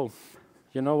decides, oh,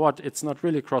 you know what, it's not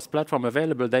really cross-platform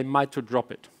available, they might to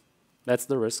drop it. That's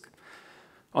the risk.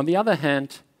 On the other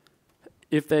hand,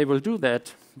 if they will do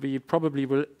that, we probably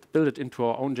will build it into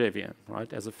our own JVM,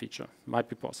 right, as a feature. Might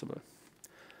be possible.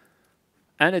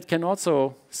 And it can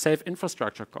also save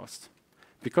infrastructure cost.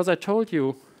 Because I told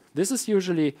you, this is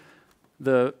usually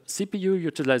the CPU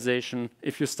utilization.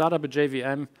 If you start up a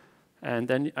JVM, and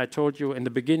then I told you in the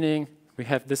beginning,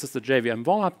 this is the JVM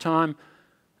warm-up time,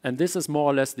 and this is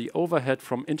more or less the overhead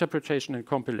from interpretation and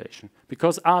compilation.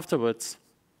 Because afterwards,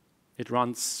 it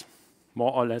runs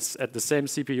more or less at the same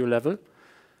CPU level.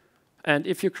 And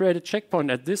if you create a checkpoint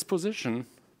at this position,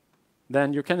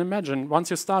 then you can imagine, once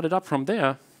you start it up from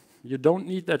there, you don't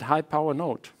need that high power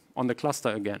node on the cluster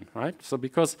again, right? So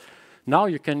because now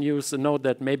you can use a node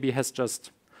that maybe has just,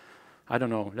 I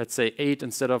don't know, let's say 8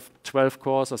 instead of 12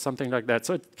 cores or something like that.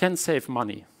 So it can save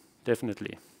money,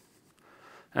 definitely.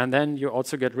 And then you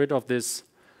also get rid of this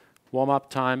warm-up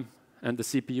time and the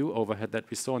CPU overhead that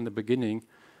we saw in the beginning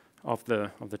of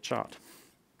the chart.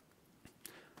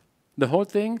 The whole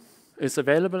thing is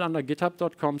available under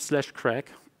github.com/CRaC,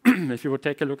 if you would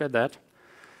take a look at that.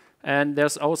 And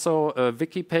there's also a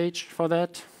wiki page for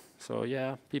that. So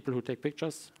yeah, people who take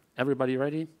pictures, everybody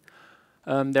ready?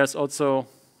 There's also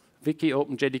wiki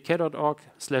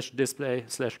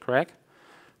openjdk.org/display/CRaC,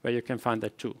 where you can find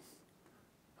that too.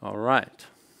 All right.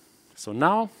 So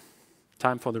now,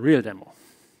 time for the real demo.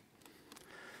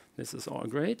 This is all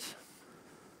great,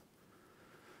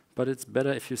 but it's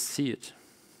better if you see it,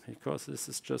 because this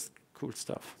is just cool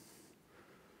stuff.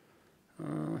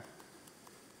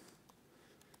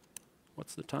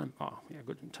 What's the time? Oh, we are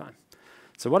good in time.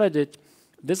 So what I did,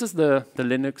 this is the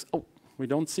Linux. Oh, we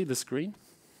don't see the screen.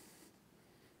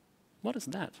 What is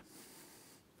that?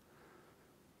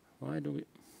 Why do we?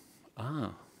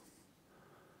 Ah.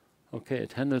 Okay,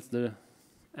 it handles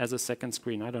as a second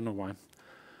screen. I don't know why.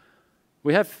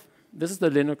 This is the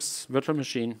Linux virtual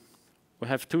machine. We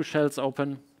have 2 shells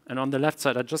open, and on the left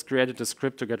side, I just created a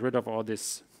script to get rid of all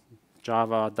this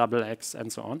Java, XX,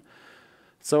 and so on.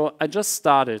 So I just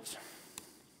started,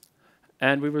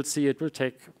 and we will see it will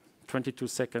take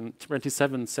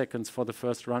 27 seconds for the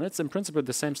first run. It's in principle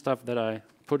the same stuff that I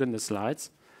put in the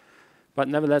slides, but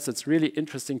nevertheless, it's really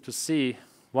interesting to see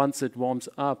once it warms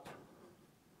up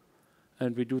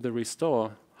and we do the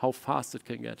restore, how fast it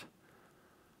can get.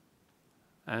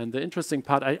 And the interesting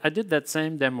part, I did that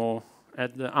same demo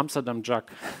at the Amsterdam JAC,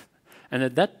 and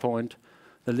at that point,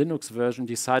 the Linux version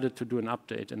decided to do an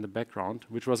update in the background,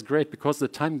 which was great because the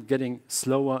time getting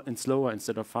slower and slower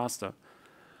instead of faster.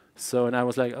 So, and I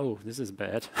was like, oh, this is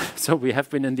bad. So we have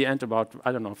been in the end about,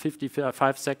 I don't know,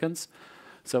 55 seconds.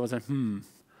 So I was like,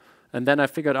 And then I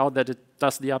figured out that it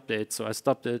does the update. So I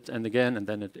stopped it and again, and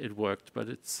then it worked. But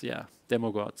it's, yeah,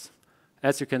 demo gods.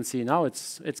 As you can see now,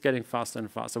 it's getting faster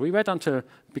and faster. We wait until,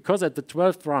 because at the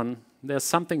 12th run, there's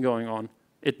something going on.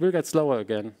 It will get slower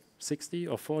again, 60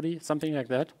 or 40, something like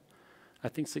that. I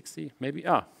think 60, maybe,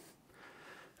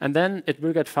 And then it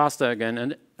will get faster again,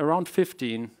 and around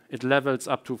 15, it levels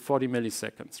up to 40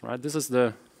 milliseconds, right? This is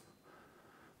the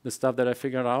stuff that I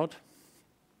figured out.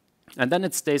 And then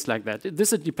it stays like that.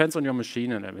 It depends on your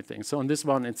machine and everything. So on this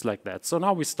one, it's like that. So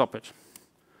now we stop it.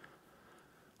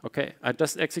 Okay, I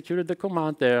just executed the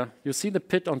command there. You see the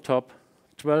pit on top,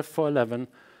 12 for 11.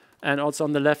 And also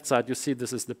on the left side, you see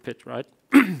this is the pit, right?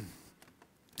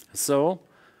 So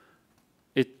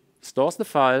it stores the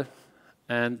file.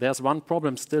 And there's one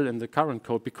problem still in the current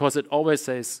code, because it always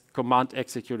says command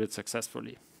executed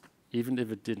successfully, even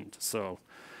if it didn't. So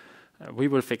we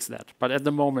will fix that. But at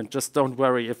the moment, just don't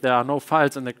worry. If there are no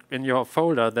files in your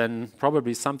folder, then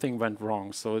probably something went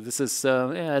wrong. So this is,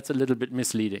 yeah, it's a little bit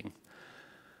misleading.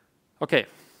 OK,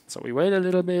 so we wait a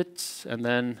little bit, and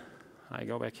then I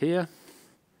go back here,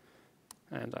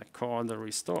 and I call the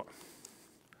restore.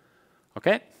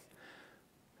 OK,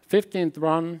 15th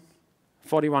run,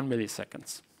 41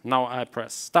 milliseconds. Now I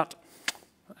press start,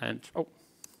 and oh,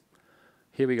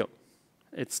 here we go.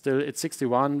 It's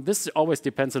 61. This always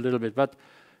depends a little bit, but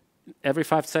every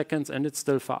 5 seconds, and it's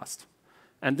still fast.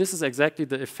 And this is exactly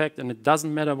the effect, and it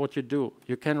doesn't matter what you do.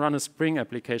 You can run a Spring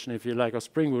application if you like, or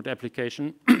Spring Boot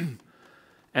application,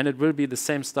 and it will be the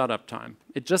same startup time.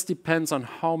 It just depends on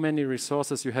how many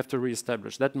resources you have to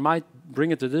reestablish. That might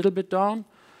bring it a little bit down,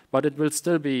 but it will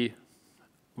still be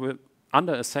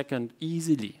under a second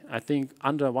easily. I think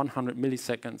under 100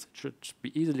 milliseconds, it should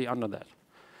be easily under that.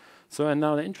 So, and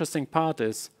now the interesting part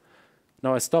is,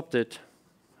 now I stopped it,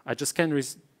 I just can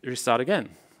restart again,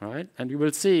 right? And you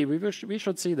will see, we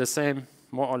should see the same,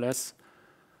 more or less.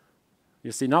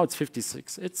 You see now it's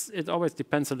 56. It always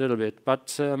depends a little bit,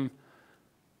 but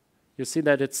you see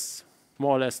that it's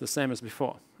more or less the same as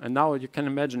before. And now you can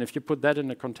imagine if you put that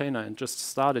in a container and just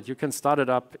start it, you can start it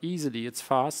up easily, it's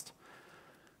fast,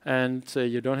 and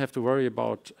you don't have to worry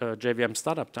about JVM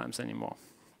startup times anymore.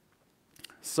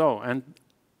 So, and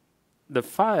the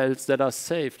files that are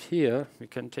saved here, we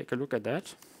can take a look at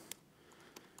that.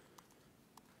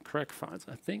 CRaC files,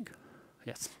 I think.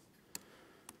 Yes.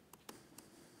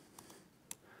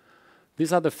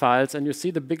 These are the files, and you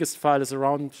see the biggest file is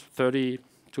around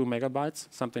 32 megabytes,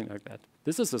 something like that.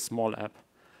 This is a small app.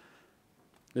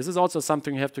 This is also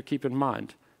something you have to keep in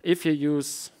mind. If you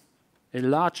use a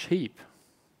large heap,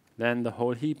 then the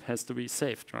whole heap has to be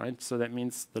saved, right? So that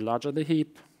means the larger the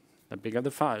heap, the bigger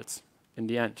the files in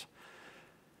the end.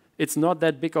 It's not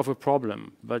that big of a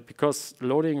problem, but because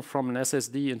loading from an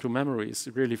SSD into memory is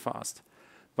really fast.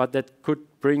 But that could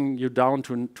bring you down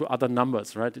to other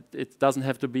numbers, right? It doesn't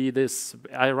have to be this.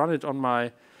 I run it on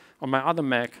my other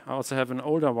Mac. I also have an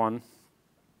older one,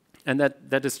 and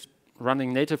that is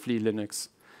running natively Linux.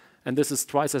 And this is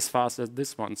twice as fast as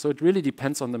this one. So it really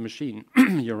depends on the machine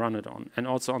you run it on, and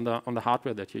also on the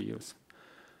hardware that you use.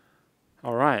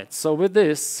 All right, so with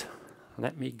this,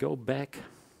 let me go back.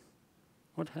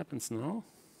 What happens now?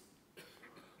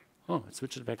 Oh, it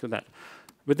switches back to that.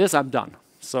 With this, I'm done.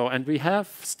 So, and we have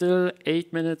still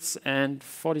 8 minutes and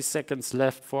 40 seconds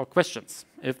left for questions,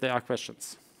 if there are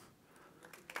questions.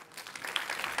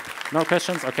 No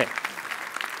questions? Okay.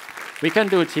 We can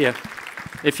do it here.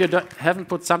 If you haven't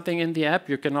put something in the app,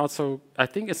 you can also, I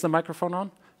think, is the microphone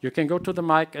on? You can go to the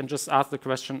mic and just ask the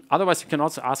question. Otherwise, you can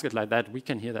also ask it like that. We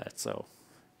can hear that, so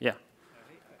yeah.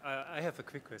 I have a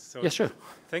quick question. So yeah, sure.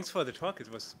 Thanks for the talk.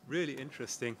 It was really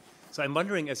interesting. So I'm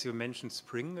wondering, as you mentioned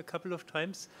Spring a couple of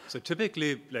times, so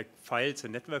typically like files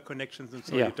and network connections and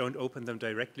so you don't open them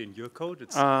directly in your code.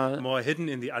 It's more hidden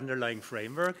in the underlying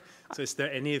framework. So is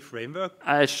there any framework?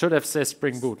 I should have said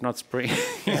Spring Boot, not Spring.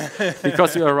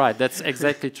 Because you are right. That's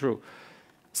exactly true.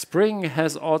 Spring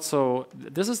has also,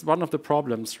 this is one of the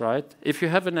problems, right? If you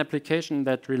have an application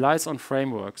that relies on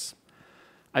frameworks,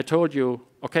 I told you,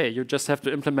 okay, you just have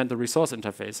to implement the resource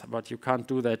interface, but you can't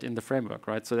do that in the framework,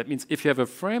 right? So that means if you have a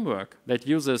framework that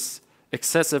uses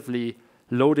excessively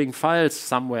loading files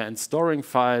somewhere and storing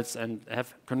files and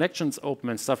have connections open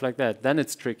and stuff like that, then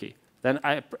it's tricky. Then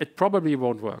it probably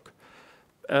won't work.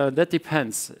 That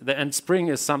depends. And Spring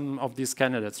is some of these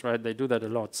candidates, right? They do that a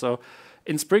lot. So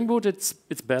in Spring Boot, it's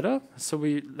better. So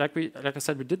like I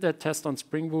said, we did that test on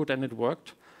Spring Boot and it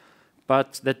worked.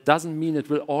 But that doesn't mean it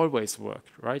will always work,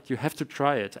 right? You have to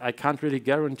try it. I can't really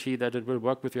guarantee that it will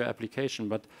work with your application,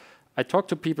 but I talked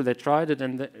to people that tried it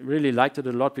and they really liked it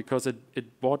a lot because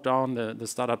it brought down the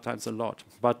startup times a lot.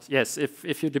 But yes,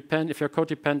 if your code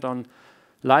depends on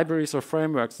libraries or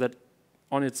frameworks that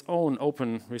on its own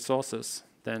open resources,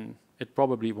 then it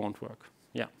probably won't work.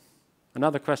 Yeah.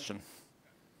 Another question?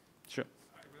 Sure.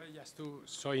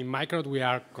 So in Micronode, we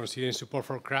are considering support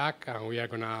for CRaC, and we are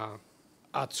going to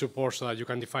add support so that you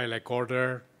can define like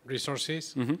order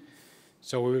resources. Mm-hmm.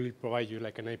 So we will provide you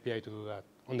like an API to do that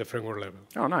on the framework level.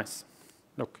 Oh, nice.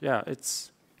 Look, yeah,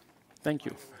 thank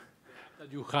you. The app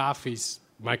that you have is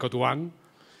Micronode 1.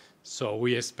 So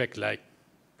we expect like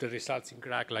the results in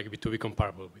CRaC like to be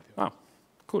comparable with it. Oh,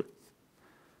 cool.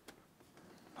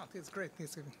 Oh, it's great,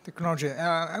 this technology.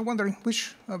 I'm wondering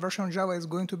which version of Java is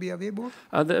going to be available?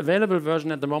 The available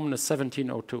version at the moment is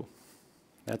 17.02.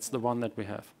 That's the one that we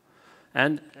have.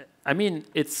 And I mean,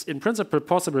 it's in principle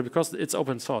possible because it's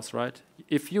open source, right?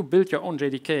 If you build your own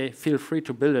JDK, feel free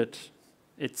to build it.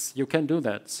 You can do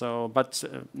that. So, but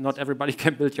not everybody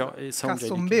can build his own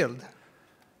Custom JDK. build.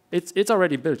 It's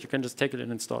already built. You can just take it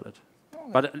and install it. Oh.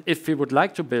 But if you would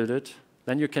like to build it,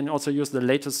 then you can also use the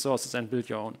latest sources and build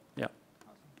your own. Yeah.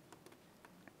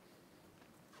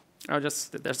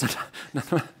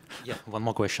 Yeah, one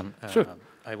more question. Sure.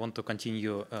 I want to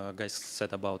continue, guys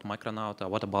said about Micronode.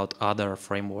 What about other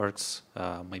frameworks,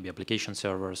 maybe application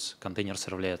servers, container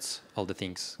servlets, all the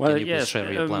things? Well, can you please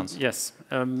share your plans? Yes,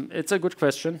 it's a good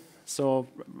question. So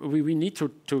we need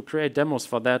to create demos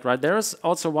for that, right? There is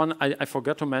also one I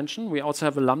forgot to mention. We also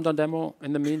have a Lambda demo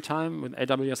in the meantime with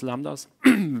AWS Lambdas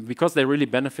because they really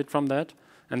benefit from that.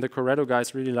 And the Corrado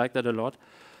guys really like that a lot.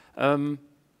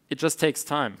 It just takes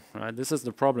time, right? This is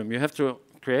the problem. You have to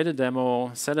create a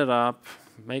demo, set it up,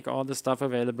 make all the stuff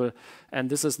available, and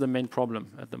this is the main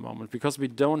problem at the moment because we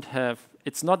don't have,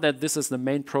 it's not that this is the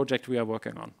main project we are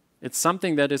working on. It's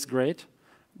something that is great,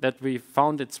 that we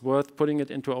found it's worth putting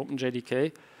it into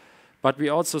OpenJDK, but we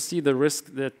also see the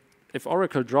risk that if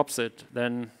Oracle drops it,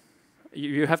 then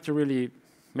you have to really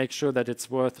make sure that it's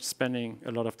worth spending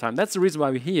a lot of time. That's the reason why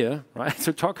we're here, right?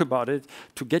 To talk about it,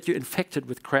 to get you infected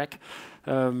with CRaC,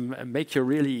 and make you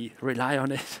really rely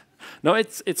on it. No,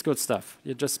 it's good stuff.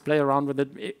 You just play around with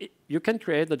it. You can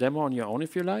create the demo on your own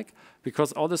if you like,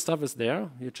 because all the stuff is there.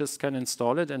 You just can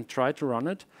install it and try to run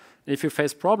it. If you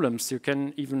face problems, you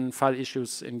can even file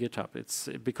issues in GitHub. It's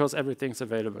because everything's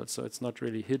available, so it's not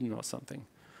really hidden or something.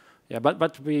 Yeah,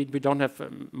 but we don't have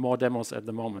more demos at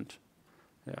the moment.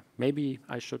 Yeah, maybe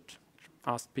I should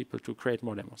ask people to create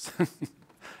more demos.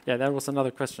 Yeah, that was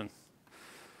another question.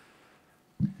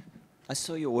 I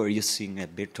saw you were using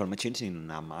virtual machines in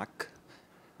a Mac.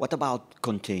 What about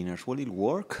containers? Will it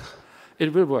work?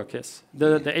 It will work, yes.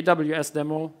 The AWS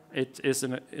demo, it is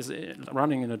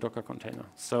running in a Docker container.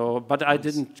 So, but I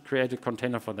didn't create a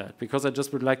container for that because I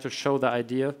just would like to show the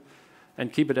idea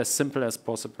and keep it as simple as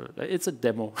possible. It's a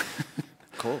demo.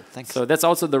 Cool, thanks. So that's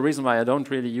also the reason why I don't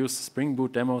really use Spring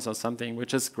Boot demos or something,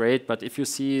 which is great. But if you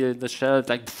see the shell,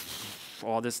 like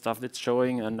all this stuff that's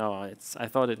showing, and I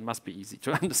thought it must be easy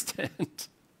to understand.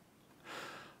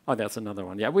 Oh, that's another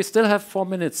one. Yeah, we still have 4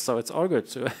 minutes, so it's all good.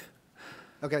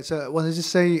 Okay, so I wanted to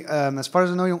say, as far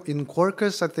as I know, in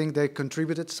Quarkus, I think they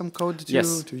contributed some code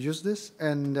to use this,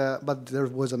 and but there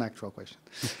was an actual question.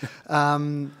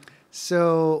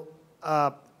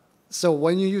 So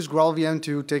when you use GraalVM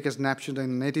to take a snapshot in a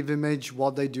native image,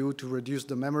 what they do to reduce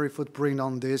the memory footprint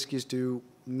on disk is to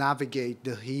navigate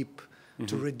the heap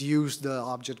to reduce the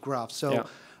object graph. So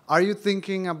are you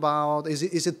thinking about,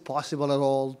 is it possible at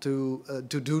all to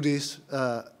do this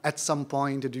at some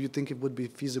point? Do you think it would be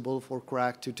feasible for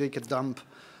CRaC to take a dump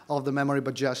of the memory,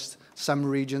 but just some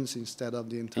regions instead of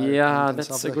the entire? Yeah,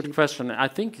 that's a good question. I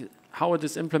think how it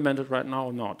is implemented right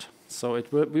now, not. So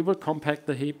we will compact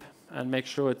the heap and make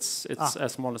sure it's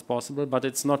as small as possible, but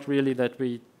it's not really that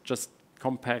we just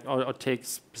compact or take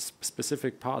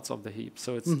specific parts of the heap.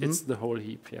 So it's the whole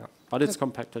heap, yeah. But it's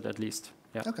compacted at least,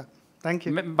 yeah. Okay, thank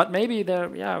you. But maybe there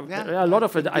are a lot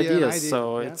of ideas.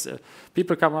 So it's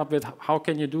people come up with how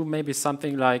can you do maybe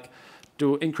something like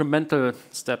do incremental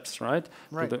steps, right?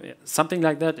 Something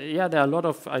like that. Yeah, there are a lot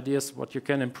of ideas what you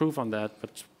can improve on that,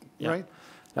 but yeah,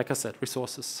 like I said,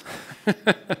 resources.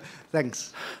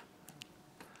 Thanks.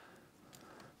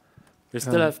 We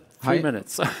still have 3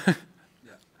 minutes.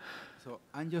 So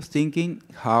I'm just thinking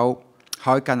how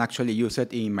I can actually use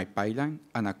it in my pipeline.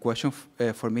 And a question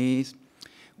for me is,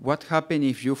 what happens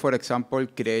if you, for example,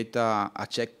 create a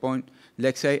checkpoint?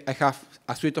 Let's say I have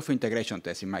a suite of integration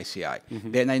tests in my CI.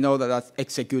 Then I know that that's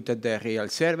executed the real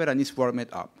server and it's warmed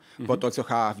up, but also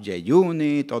have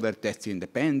JUnit, other testing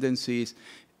dependencies.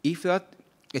 If that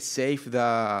save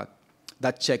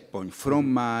that checkpoint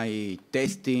from my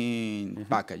testing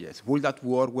packages, will that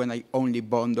work when I only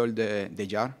bundle the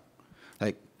jar?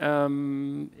 Like,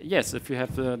 yes, if you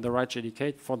have the right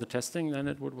JDK for the testing, then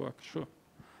it would work, sure.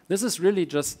 This is really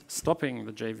just stopping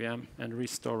the JVM and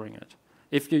restoring it.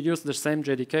 If you use the same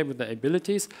JDK with the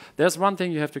abilities, there's one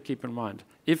thing you have to keep in mind.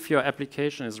 If your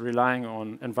application is relying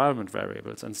on environment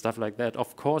variables and stuff like that,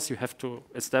 of course you have to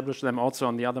establish them also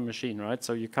on the other machine, right?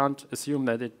 So you can't assume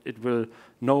that it will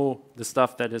know the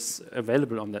stuff that is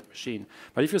available on that machine.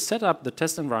 But if you set up the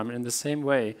test environment in the same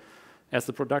way as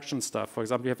the production stuff, for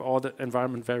example, you have all the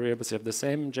environment variables, you have the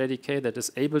same JDK that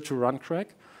is able to run CRaC,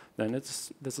 then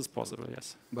this is possible,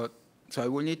 yes. But so I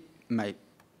will need my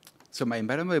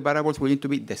environment variables will need to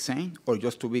be the same or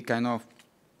just to be kind of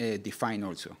defined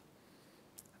also?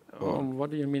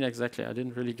 What do you mean exactly? I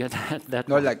didn't really get that.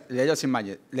 No, like, let's just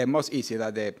imagine, the most easy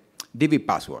that the DB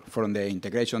password from the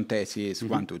integration test is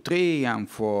 1, 2, 3, and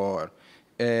for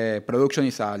production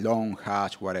is a long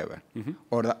hash, whatever.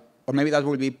 Or maybe that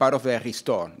will be part of the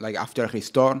restore. Like after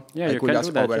restore, I could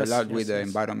just overlap with the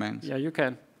environment. Yeah, you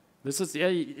can. This is,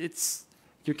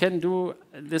 you can do,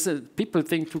 people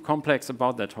think too complex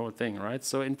about that whole thing, right?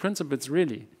 So in principle, it's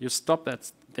really, you stop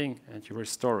that thing and you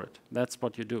restore it. That's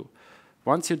what you do.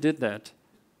 Once you did that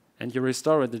and you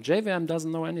restore it, the JVM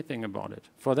doesn't know anything about it.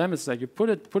 For them, it's like you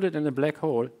put it in a black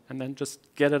hole and then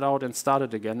just get it out and start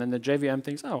it again. And the JVM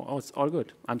thinks, oh, it's all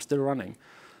good. I'm still running.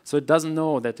 So it doesn't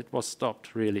know that it was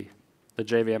stopped, really, the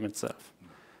JVM itself.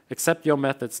 Except your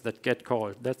methods that get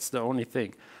called. That's the only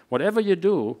thing. Whatever you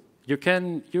do, you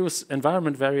can use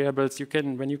environment variables. You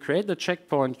can, when you create the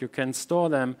checkpoint, you can store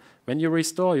them. When you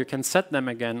restore, you can set them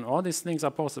again. All these things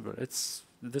are possible.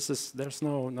 There's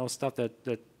no stuff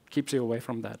that keeps you away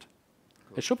from that.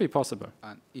 Cool. It should be possible.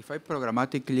 And if I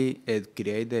programmatically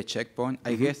create the checkpoint,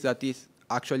 I guess that is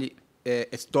actually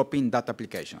stopping that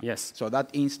application. Yes. So that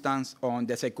instance on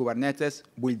the Kubernetes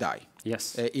will die.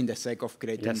 Yes. In the sake of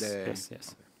creating the... Yes.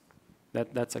 Okay.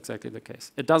 That's exactly the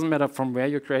case. It doesn't matter from where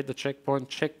you create the checkpoint.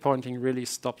 Checkpointing really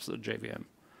stops the JVM.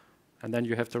 And then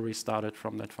you have to restart it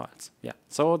from that files. Yeah.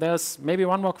 So there's maybe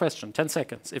one more question, 10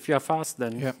 seconds. If you are fast,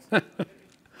 then... Yeah.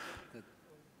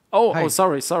 Oh,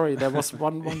 sorry. There was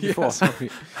one before. Sorry.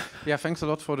 Yeah, thanks a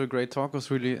lot for the great talk. It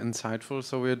was really insightful.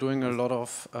 So we're doing a lot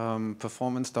of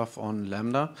performance stuff on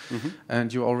Lambda.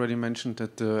 And you already mentioned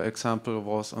that the example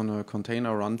was on a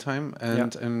container runtime.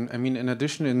 And I mean, in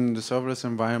addition, in the serverless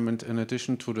environment, in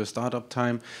addition to the startup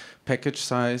time, package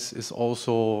size is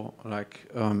also like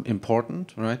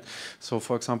important, right? So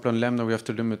for example, on Lambda, we have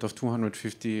the limit of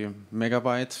 250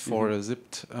 megabytes for a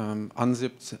zipped,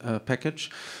 unzipped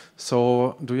package.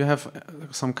 So do you have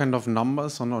some kind of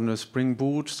numbers on a Spring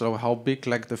Boot? So how big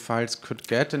like the files could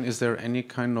get, and is there any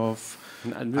kind of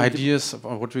ideas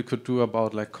about what we could do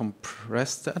about like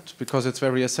compress that? Because it's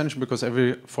very essential, because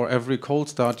for every cold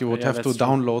start you would have to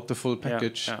download the full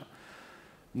package. Yeah.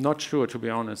 Not sure, to be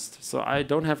honest. So I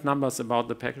don't have numbers about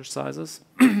the package sizes,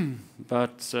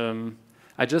 but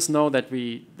I just know that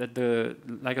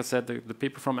like I said, the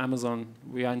people from Amazon,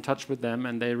 we are in touch with them,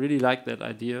 and they really like that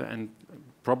idea, and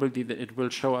probably it will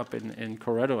show up in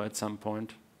Corrado at some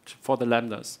point, for the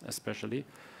Lambdas especially.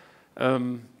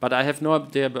 But I have no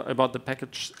idea about the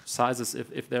package sizes,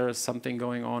 if there is something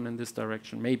going on in this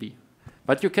direction, maybe.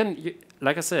 But you can,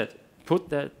 like I said,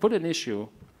 put an issue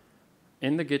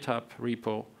in the GitHub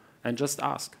repo and just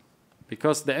ask.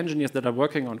 Because the engineers that are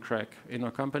working on CRaC in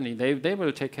our company, they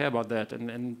will take care about that,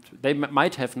 and they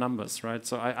might have numbers, right?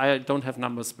 So I don't have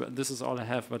numbers, but this is all I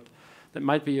have, but that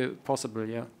might be possible,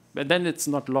 yeah. But then it's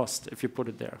not lost if you put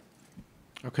it there.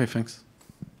 Okay, thanks.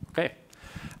 Okay.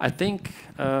 I think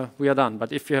we are done,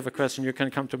 but if you have a question, you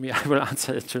can come to me. I will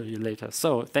answer it to you later.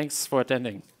 So thanks for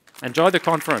attending. Enjoy the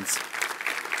conference.